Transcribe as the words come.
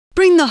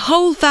the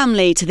whole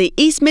family to the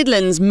East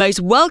Midlands'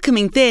 most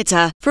welcoming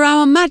theatre for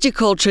our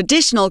magical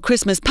traditional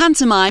Christmas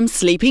pantomime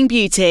Sleeping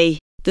Beauty.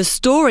 The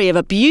story of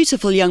a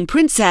beautiful young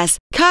princess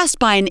cursed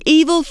by an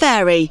evil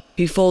fairy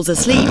who falls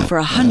asleep for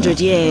 100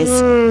 years.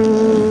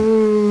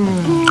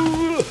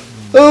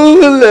 Oh,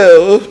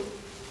 hello.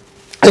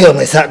 I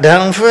only sat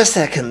down for a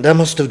second. I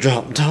must have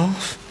dropped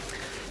off.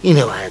 You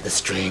know, I had the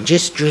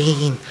strangest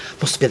dream.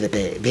 Must be the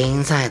baked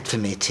beans I had for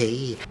my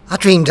tea. I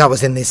dreamed I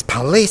was in this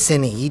palace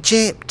in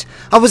Egypt.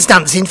 I was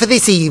dancing for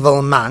this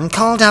evil man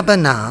called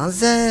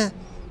Abanazar.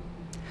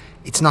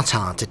 It's not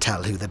hard to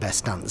tell who the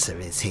best dancer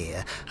is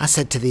here. I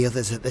said to the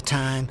others at the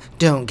time,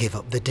 don't give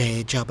up the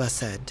day job, I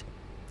said.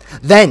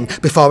 Then,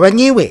 before I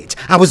knew it,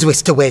 I was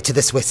whisked away to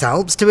the Swiss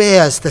Alps to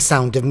rehearse the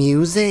sound of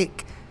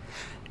music.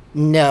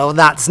 No,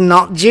 that's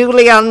not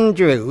Julie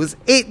Andrews.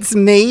 It's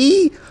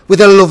me, with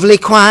a lovely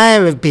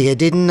choir of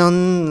bearded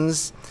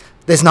nuns.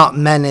 There's not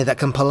many that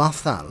can pull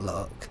off that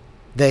look.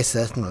 They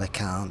certainly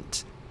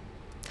can't.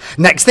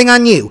 Next thing I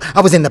knew,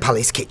 I was in the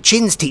palace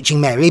kitchens teaching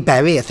Mary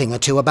Berry a thing or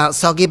two about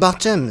soggy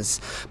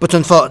bottoms. But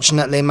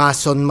unfortunately, my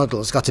son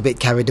Muddles got a bit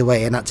carried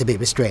away and had to be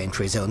restrained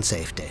for his own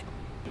safety.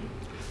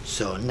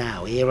 So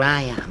now here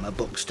I am at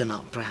Buxton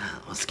Opera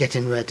House,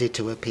 getting ready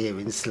to appear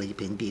in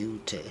Sleeping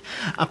Beauty.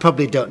 I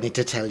probably don't need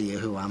to tell you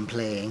who I'm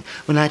playing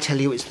when I tell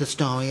you it's the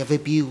story of a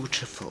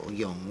beautiful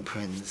young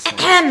princess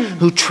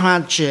who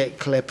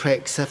tragically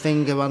pricks her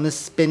finger on a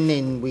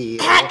spinning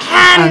wheel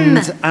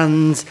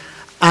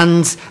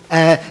and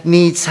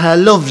needs her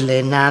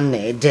lovely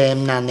nanny,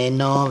 Dame Nanny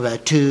Nora,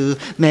 to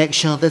make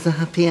sure there's a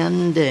happy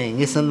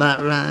ending. Isn't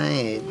that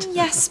right?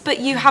 Yes, but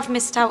you have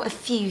missed out a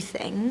few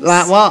things.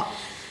 Like what?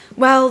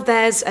 Well,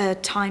 there's a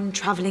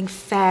time-travelling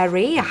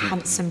fairy, a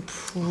handsome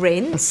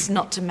prince,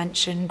 not to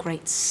mention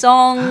great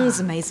songs,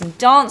 amazing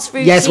dance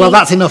routines. Yes, well,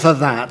 that's enough of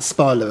that.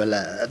 Spoiler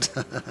alert.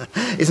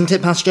 Isn't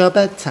it past your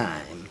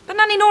bedtime? But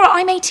Nanny Nora,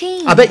 I'm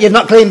 18. I bet you've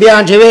not cleaned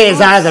behind your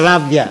ears either,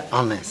 have you?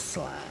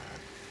 Honestly.